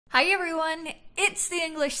Hi everyone, it's the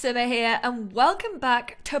EnglishSimmer here and welcome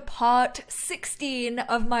back to part 16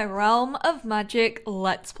 of my Realm of Magic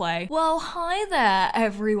Let's Play. Well, hi there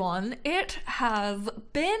everyone. It has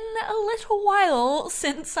been a little while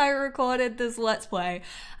since I recorded this Let's Play.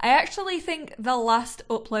 I actually think the last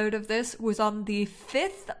upload of this was on the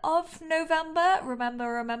 5th of November.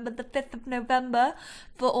 Remember the 5th of November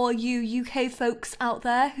for all you UK folks out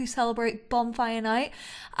there who celebrate Bonfire Night.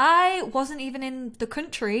 I wasn't even in the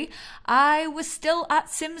country. I was still at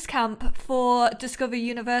Sims Camp for Discover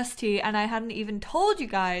University and I hadn't even told you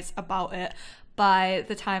guys about it by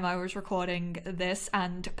the time I was recording this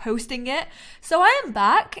and posting it. So I am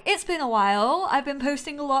back. It's been a while. I've been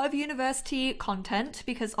posting a lot of university content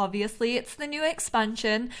because obviously it's the new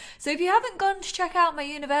expansion. So if you haven't gone to check out my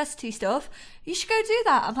university stuff, you should go do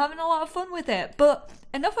that. I'm having a lot of fun with it. But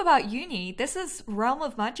enough about uni. This is Realm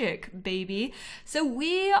of Magic, baby. So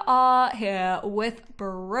we are here with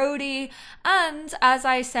Brody, and as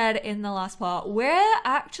I said in the last part, we're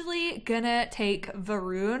actually gonna take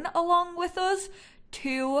Varun along with us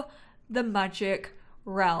to the magic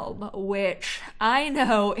realm, which I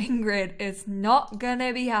know Ingrid is not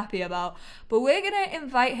gonna be happy about, but we're gonna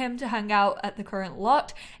invite him to hang out at the current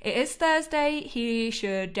lot. It is Thursday. He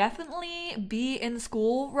should definitely be in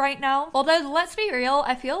school right now, although let's be real,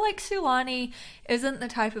 I feel like Sulani isn't the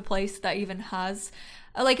type of place that even has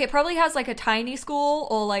it probably has like a tiny school,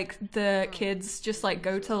 or like the kids just like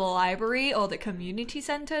go to the library or the community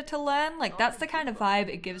center to learn. Like that's the kind of vibe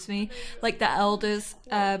it gives me. Like the elders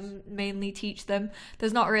mainly teach them.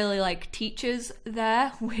 There's not really like teachers there,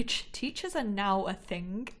 which teachers are now a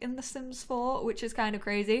thing in The Sims 4, which is kind of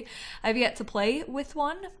crazy. I've yet to play with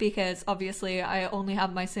one because obviously I only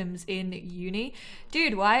have my Sims in uni.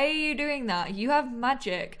 Dude, why are you doing that? You have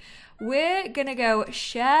magic. We're gonna go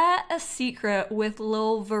share a secret with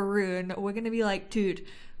Lil Varun. We're gonna be like, dude,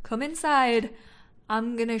 come inside.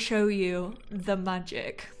 I'm gonna show you the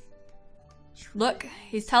magic. Look,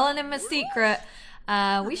 he's telling him a secret.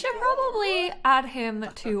 We should probably add him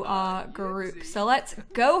to our group. So let's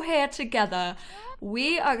go here together.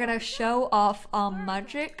 We are gonna show off our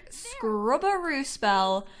magic scrubberoo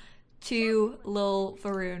spell to Lil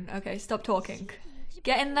Varun. Okay, stop talking.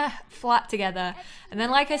 Get in the flat together. And then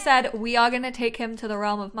like I said, we are going to take him to the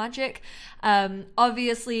realm of magic.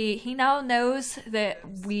 Obviously, he now knows that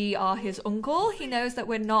we are his uncle. He knows that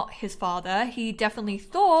we're not his father. He definitely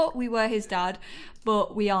thought we were his dad,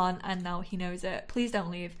 but we aren't, and now he knows it. Please don't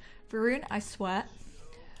leave. Varun, I swear.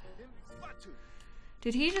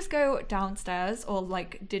 Did he just go downstairs, or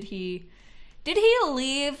like did he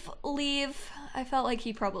leave? I felt like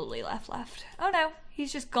he probably left. Oh no,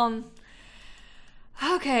 he's just gone.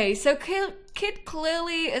 Okay, so Kid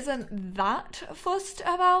clearly isn't that fussed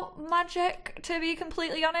about magic, to be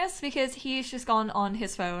completely honest, because he's just gone on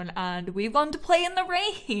his phone and we've gone to play in the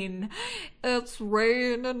rain. It's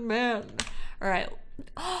raining men. Alright.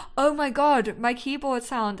 Oh my god, my keyboard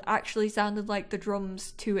sound actually sounded like the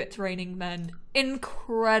drums to It's Raining Men.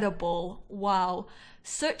 Incredible. Wow.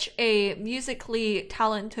 Such a musically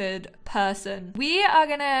talented person. We are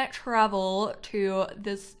gonna travel to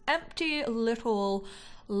this empty little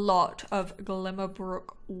lot of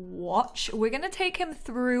Glimmerbrook Watch. We're gonna take him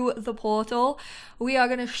through the portal. We are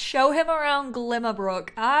gonna show him around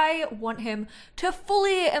Glimmerbrook. I want him to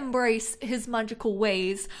fully embrace his magical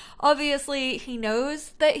ways. Obviously, he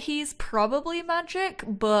knows that he's probably magic,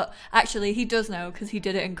 but actually he does know because he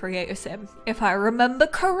did it in Creator Sim, if I remember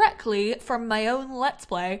correctly from my own Let's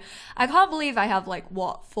Play. I can't believe I have like,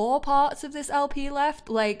 what, 4 parts of this LP left?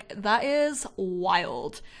 Like, that is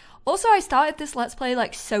wild. Also, I started this Let's Play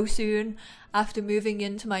like so soon after moving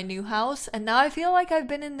into my new house, and now I feel like I've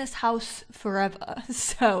been in this house forever.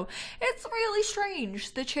 So it's really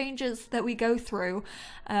strange, the changes that we go through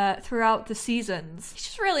throughout the seasons. He's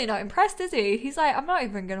just really not impressed, is he? He's like, I'm not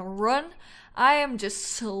even gonna run. I am just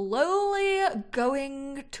slowly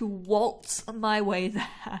going to waltz my way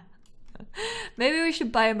there. Maybe we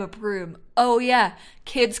should buy him a broom. Oh yeah,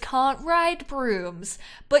 kids can't ride brooms.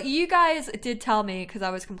 But you guys did tell me, because I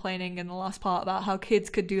was complaining in the last part about how kids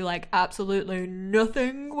could do like absolutely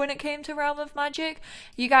nothing when it came to Realm of Magic.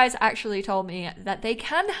 You guys actually told me that they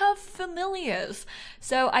can have familiars.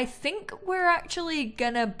 So I think we're actually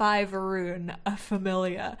gonna buy Varun a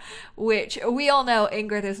familiar, which we all know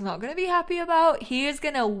Ingrid is not gonna be happy about. He is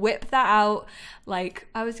gonna whip that out. Like,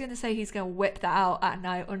 I was gonna say he's gonna whip that out at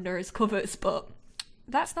night under his covers, but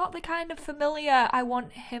that's not the kind of familiar I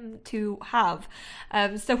want him to have.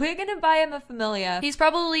 So we're gonna buy him a familiar. He's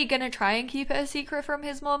probably gonna try and keep it a secret from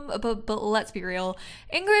his mum, but let's be real.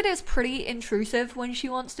 Ingrid is pretty intrusive when she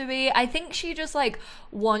wants to be. I think she just like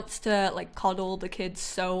wants to like coddle the kids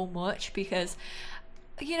so much because,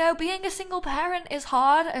 you know, being a single parent is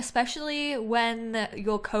hard, especially when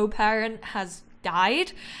your co-parent has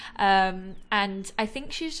died, and I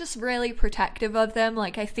think she's just really protective of them.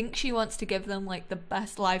 Like, I think she wants to give them like the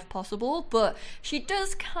best life possible, but she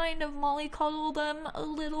does kind of mollycoddle them a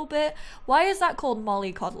little bit. Why is that called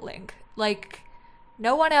mollycoddling? Like,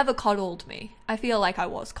 no one ever coddled me. I feel like I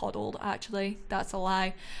was coddled, actually. That's a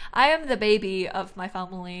lie. I am the baby of my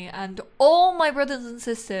family, and all my brothers and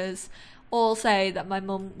sisters all say that my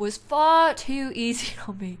mum was far too easy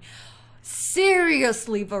on me.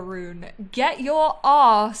 Seriously, Varun, get your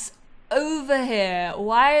ass over here.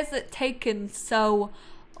 Why is it taking so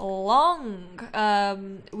long?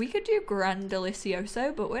 We could do Gran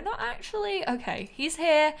Delicioso, but we're not actually. Okay, he's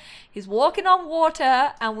here. He's walking on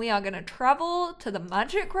water, and we are gonna travel to the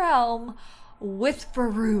magic realm with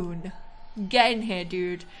Varun. Get in here,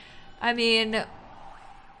 dude. I mean,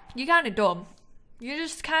 you're kind of dumb. You're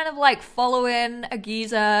just kind of like following a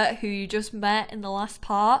geezer who you just met in the last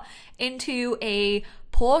part into a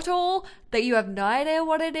portal that you have no idea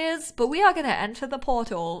what it is, but we are going to enter the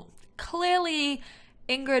portal. Clearly,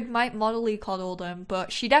 Ingrid might modally coddle them,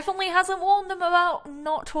 but she definitely hasn't warned them about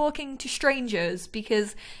not talking to strangers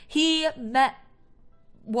because he met,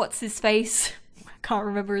 what's his face? I can't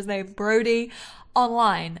remember his name, Brody,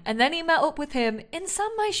 online. And then he met up with him in San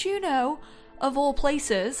Myshuno, of all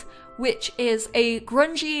places, which is a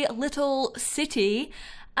grungy little city,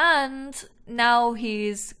 and now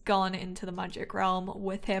he's gone into the magic realm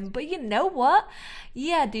with him. But you know what?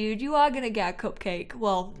 Yeah, dude, you are gonna get a cupcake.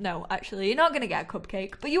 Well, no, actually, you're not gonna get a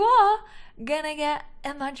cupcake, but you are gonna get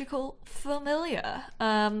a magical familiar.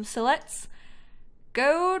 So let's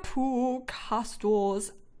go to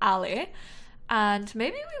Castor's alley, and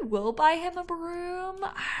maybe we will buy him a broom.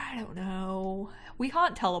 I don't know. We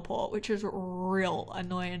can't teleport, which is real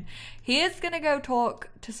annoying. He is gonna go talk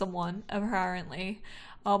to someone, apparently.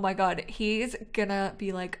 Oh my god, he's gonna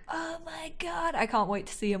be like, oh my god, I can't wait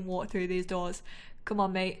to see him walk through these doors. Come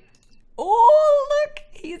on, mate. Oh, look,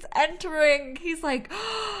 he's entering. He's like,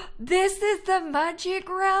 oh, this is the magic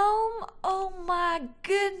realm? Oh my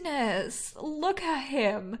goodness, look at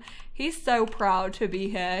him. He's so proud to be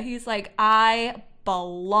here. He's like, I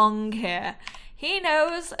belong here. He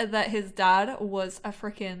knows that his dad was a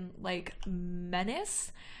freaking, like,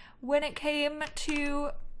 menace when it came to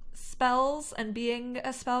spells and being a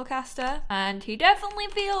spellcaster. And he definitely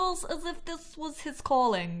feels as if this was his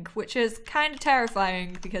calling, which is kind of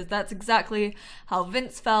terrifying because that's exactly how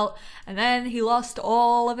Vince felt. And then he lost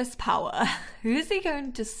all of his power. Who's he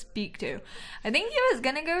going to speak to? I think he was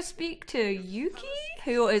going to go speak to Yuki,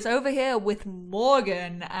 who is over here with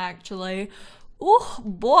Morgan, actually. Oh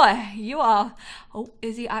boy, you are. Oh,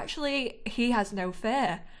 is he actually? He has no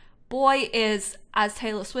fear. Boy is, as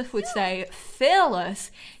Taylor Swift would say, fearless.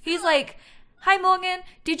 He's like, hi Morgan,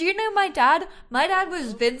 did you know my dad? My dad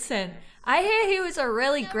was Vincent. I hear he was a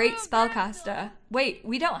really great spellcaster. Wait,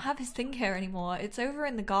 we don't have his thing here anymore. It's over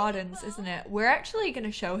in the gardens, isn't it? We're actually going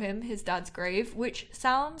to show him his dad's grave, which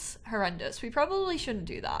sounds horrendous. We probably shouldn't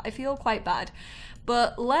do that. I feel quite bad.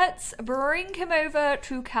 But let's bring him over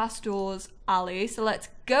to Castor's alley. So let's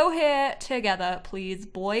go here together, please,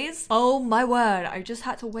 boys. Oh my word, I just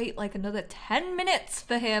had to wait like another 10 minutes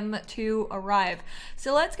for him to arrive.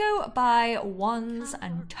 So let's go buy wands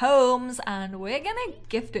and tomes, and we're gonna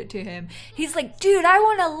gift it to him. He's like, dude, I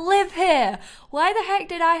want to live here. Why the heck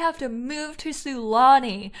did I have to move to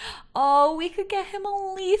Sulani? Oh, we could get him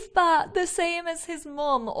a leaf bat, the same as his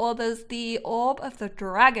mum. Or there's the Orb of the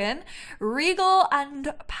Dragon. Regal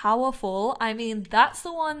and powerful. I mean, that's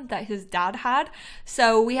the one that his dad had.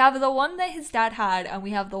 So we have the one that his dad had, and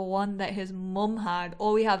we have the one that his mum had.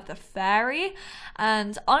 Or we have the fairy.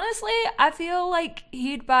 And honestly, I feel like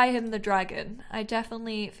he'd buy him the dragon. I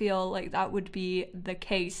definitely feel like that would be the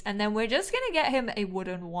case. And then we're just gonna get him a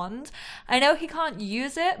wooden wand. I know he can't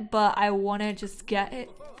use it, but I want to just get it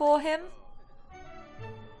for him.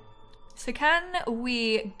 So can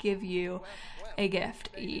we give you a gift?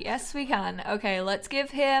 Yes, we can. Okay, let's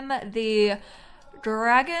give him the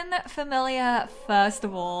dragon familiar first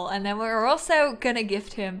of all, and then we're also gonna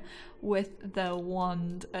gift him with the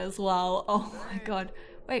wand as well. Oh my god.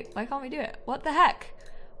 Wait, why can't we do it? What the heck?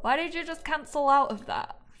 Why did you just cancel out of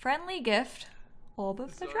that? Friendly gift. Orb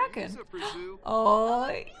of the Dragon.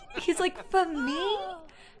 Oh, he's like, for me?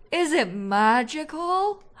 Is it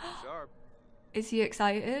magical? Is he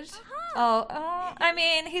excited? I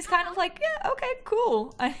mean, he's kind of like, yeah, okay,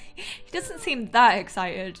 cool. He doesn't seem that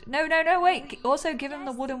excited. No, wait. Also, give him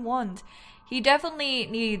the wooden wand. He definitely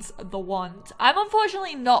needs the wand. I'm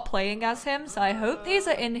unfortunately not playing as him, so I hope these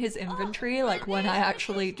are in his inventory, like when I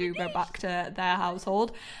actually do go back to their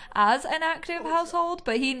household as an active household.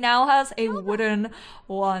 But he now has a wooden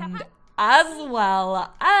wand as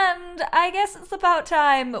well. And I guess it's about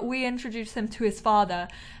time we introduce him to his father.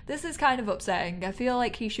 This is kind of upsetting. I feel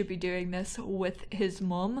like he should be doing this with his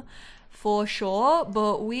mum for sure,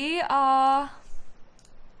 but we are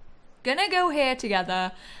gonna go here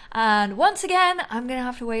together, and once again I'm gonna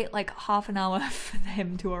have to wait like half an hour for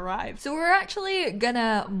him to arrive. So we're actually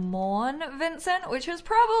gonna mourn Vincent, which is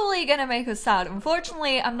probably gonna make us sad.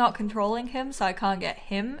 Unfortunately, I'm not controlling him, so I can't get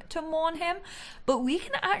him to mourn him, but we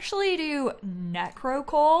can actually do necro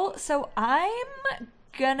call. So I'm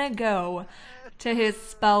gonna go to his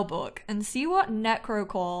spell book and see what necro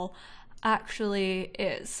call actually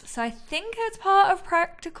is. So I think it's part of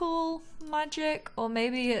practical magic, or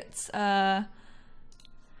maybe it's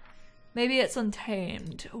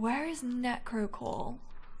untamed. Where is necrocall?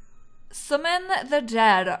 Summon the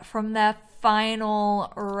dead from their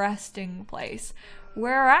final resting place.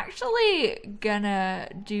 We're actually gonna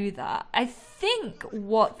do that. I think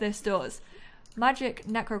what this does, magic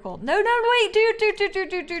necrocall. No, wait, dude,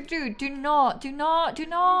 do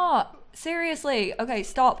not. Seriously. Okay,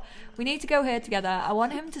 stop. We need to go here together. I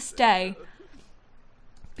want him to stay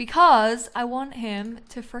because I want him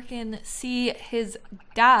to freaking see his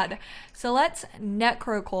dad. So let's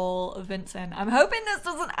necrocall Vincent. I'm hoping this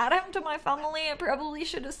doesn't add him to my family. I probably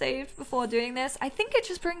should have saved before doing this. I think it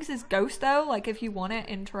just brings his ghost though, like if you want to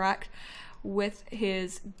interact with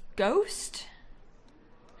his ghost.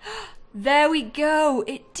 There we go.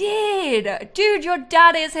 It did. Dude, your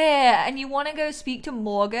dad is here and you want to go speak to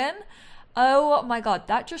Morgan? Oh my god,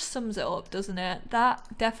 that just sums it up, doesn't it?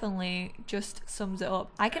 That definitely just sums it up.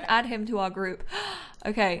 I can add him to our group.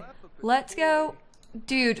 Okay, let's go.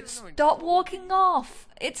 Dude, stop walking off.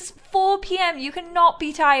 It's 4 p.m. You cannot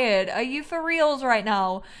be tired. Are you for reals right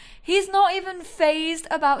now? He's not even phased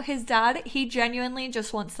about his dad. He genuinely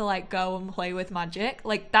just wants to like go and play with magic.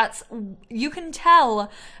 Like that's, you can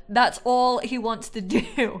tell that's all he wants to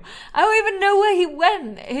do. I don't even know where he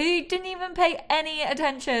went. He didn't even pay any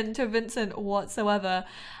attention to Vincent whatsoever.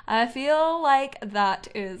 I feel like that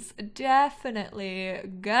is definitely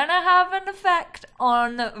gonna have an effect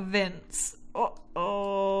on Vince.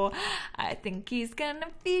 Uh-oh, I think he's gonna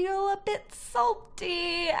feel a bit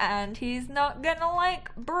salty and he's not gonna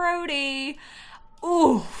like Brody.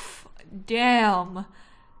 Oof, damn.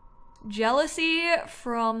 Jealousy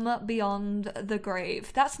from beyond the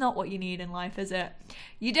grave. That's not what you need in life, is it?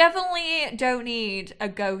 You definitely don't need a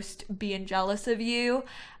ghost being jealous of you.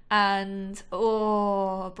 And,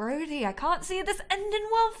 oh, Brody, I can't see this ending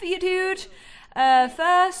well for you, dude.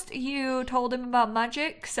 First, you told him about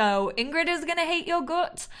magic, so Ingrid is gonna hate your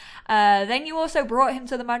guts. Then you also brought him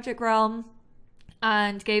to the magic realm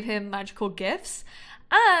and gave him magical gifts.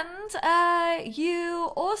 And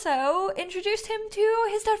you also introduced him to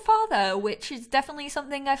his dead father, which is definitely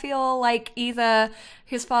something I feel like either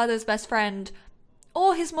his father's best friend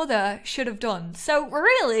or his mother should have done. So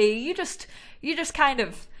really, you just kind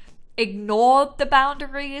of ignored the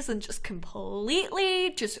boundaries and just completely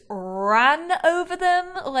just ran over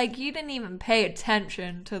them. Like you didn't even pay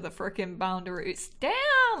attention to the freaking boundaries.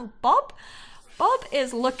 Damn, Bob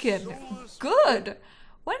is looking good.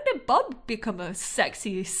 When did Bob become a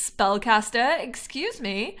sexy spellcaster? Excuse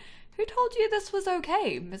me. Who told you this was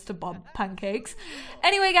okay, Mr. Bob Pancakes?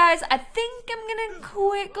 Anyway, guys, I think I'm gonna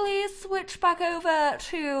quickly switch back over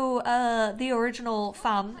to the original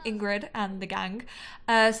fam, Ingrid and the gang,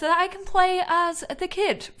 so that I can play as the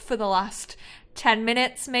kid for the last 10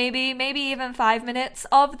 minutes, maybe even 5 minutes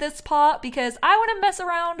of this part, because I want to mess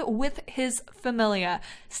around with his familiar.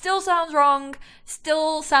 Still sounds wrong,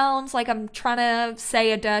 still sounds like I'm trying to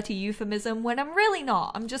say a dirty euphemism when I'm really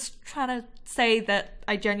not. I'm just trying to say that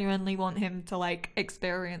I genuinely want him to like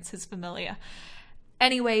experience his familiar.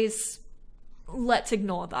 Anyways, let's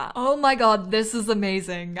ignore that. Oh my god, this is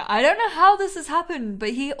amazing. I don't know how this has happened,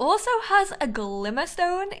 but he also has a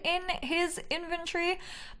glimmerstone in his inventory.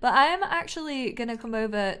 But I am actually gonna come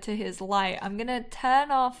over to his light. I'm gonna turn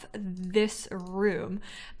off this room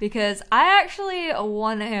because I actually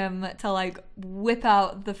want him to like whip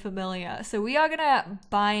out the familiar. So we are gonna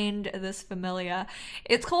bind this familiar.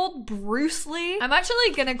 It's called Bruce Lee. I'm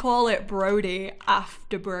actually gonna call it Brody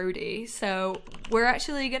after Brody. So we're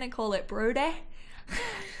actually gonna call it Brody.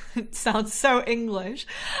 It sounds so English,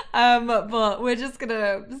 but we're just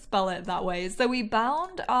gonna spell it that way. So we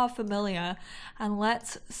bound our familiar and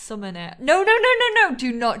let's summon it. No,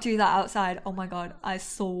 do not do that outside. Oh my god, I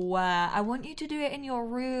swear. I want you to do it in your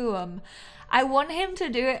room. I want him to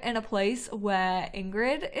do it in a place where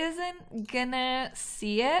Ingrid isn't gonna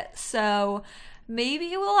see it, so maybe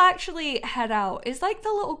we'll actually head out. Is like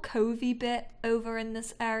the little covey bit over in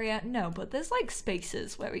this area? No, but there's like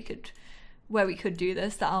spaces where we could do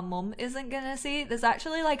this that our mum isn't gonna see. There's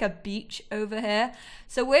actually like a beach over here.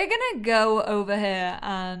 So we're gonna go over here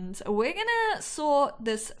and we're gonna sort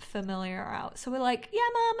this familiar out. So we're like, yeah,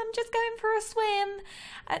 mum, I'm just going for a swim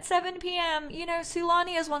at 7 p.m. You know,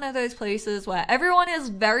 Sulani is one of those places where everyone is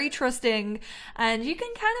very trusting and you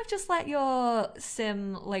can kind of just let your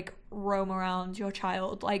sim like roam around your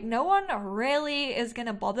child. Like no one really is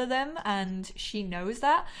gonna bother them and she knows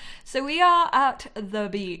that. So we are at the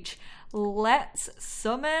beach. Let's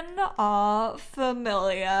summon our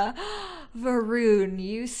familiar. Varun,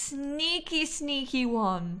 you sneaky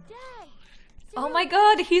one. Oh my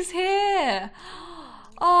god, he's here.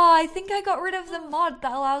 Oh, I think I got rid of the mod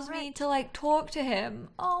that allows me to like talk to him.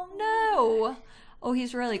 Oh no. Oh,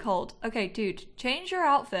 he's really cold. Okay, dude, change your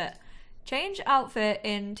outfit. Change outfit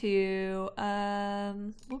into,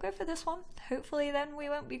 we'll go for this one. Hopefully then we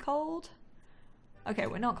won't be cold. Okay,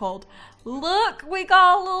 we're not cold. Look, we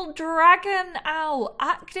got a little dragon owl.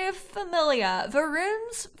 Active familiar.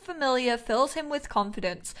 Varun's familiar fills him with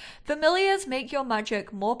confidence. Familiars make your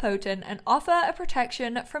magic more potent and offer a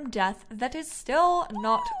protection from death that is still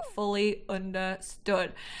not fully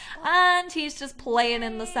understood. And he's just playing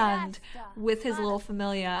in the sand with his little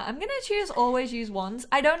familiar. I'm gonna choose always use wands.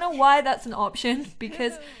 I don't know why that's an option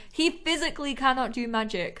because he physically cannot do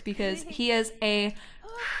magic because he is a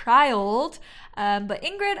child. But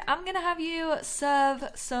Ingrid, I'm gonna have you serve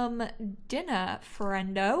some dinner,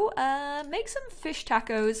 friendo. Make some fish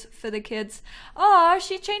tacos for the kids. Oh,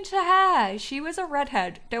 she changed her hair. She was a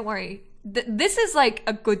redhead. Don't worry. This is like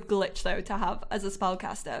a good glitch though to have as a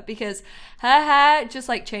spellcaster because her hair just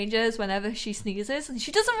like changes whenever she sneezes and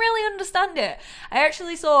she doesn't really understand it. I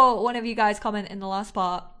actually saw one of you guys comment in the last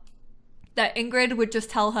part that Ingrid would just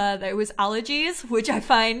tell her that it was allergies, which I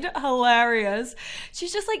find hilarious.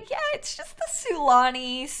 She's just like, yeah, it's just the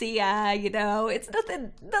Sulani sea air, you know, it's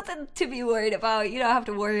nothing to be worried about. You don't have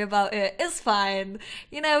to worry about it. It's fine.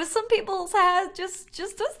 You know, some people's hair just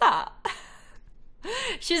does that.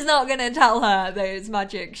 She's not gonna tell her that it's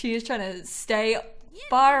magic. She is trying to stay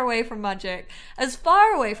far away from magic, as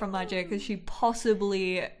far away from magic as she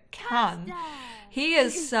possibly can. He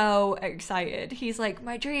is so excited. He's like,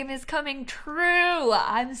 my dream is coming true.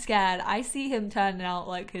 I'm scared. I see him turning out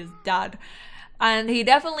like his dad. And he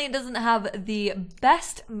definitely doesn't have the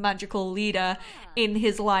best magical leader in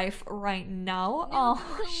his life right now.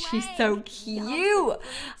 Oh, she's so cute.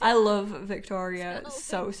 I love Victoria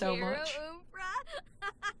so much.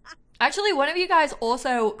 Actually, one of you guys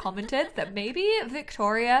also commented that maybe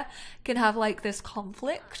Victoria can have like this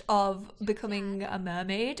conflict of becoming a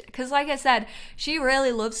mermaid. Because like I said, she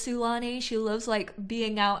really loves Sulani. She loves like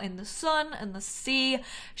being out in the sun and the sea.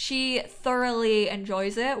 She thoroughly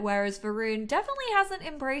enjoys it. Whereas Varun definitely hasn't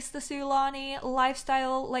embraced the Sulani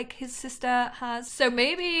lifestyle like his sister has. So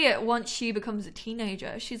maybe once she becomes a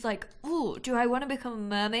teenager, she's like, ooh, do I want to become a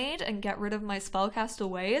mermaid and get rid of my spellcaster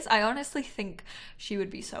ways? I honestly think she would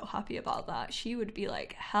be so happy about that. She would be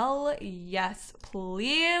like, hell yes,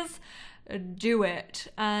 please do it.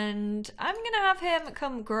 And I'm gonna have him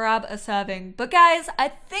come grab a serving. But guys, I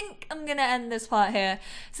think I'm gonna end this part here.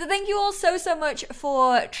 So thank you all so much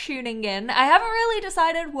for tuning in. I haven't really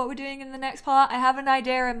decided what we're doing in the next part. I have an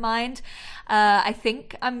idea in mind. I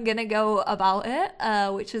think I'm gonna go about it,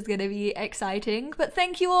 which is gonna be exciting. But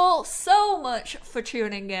thank you all so much for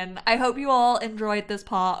tuning in. I hope you all enjoyed this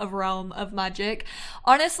part of Realm of Magic.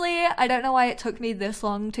 Honestly, I don't know why it took me this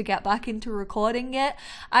long to get back into recording it.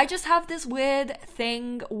 I just have this weird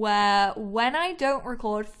thing where when I don't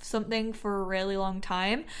record something for a really long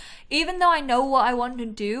time, even though I know what I want to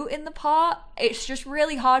do in the part, it's just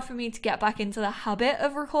really hard for me to get back into the habit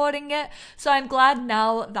of recording it. So I'm glad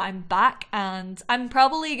now that I'm back, and I'm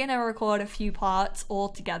probably gonna record a few parts all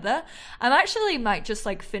together. I'm actually might just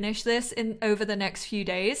like finish this in over the next few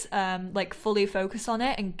days, like fully focus on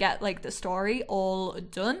it and get like the story all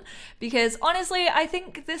done, because honestly I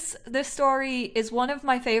think this story is one of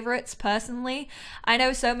my favorites personally. I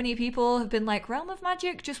know so many people have been like, Realm of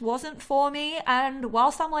Magic just wasn't for me, and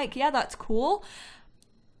whilst I'm like, yeah, that's cool,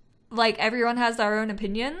 like everyone has their own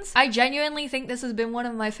opinions. I genuinely think this has been one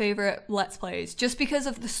of my favorite Let's Plays just because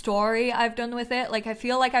of the story I've done with it. Like I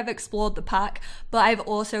feel like I've explored the pack, but I've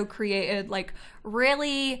also created like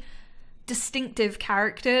really distinctive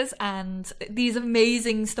characters and these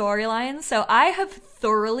amazing storylines. So I have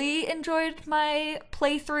thoroughly enjoyed my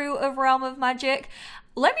playthrough of Realm of Magic.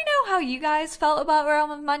 Let me know how you guys felt about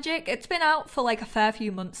Realm of Magic. It's been out for like a fair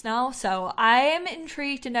few months now, so I am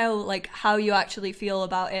intrigued to know like how you actually feel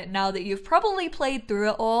about it now that you've probably played through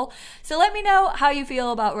it all. So let me know how you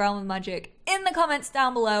feel about Realm of Magic in the comments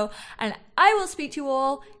down below, and I will speak to you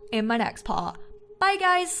all in my next part. Bye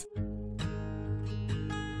guys!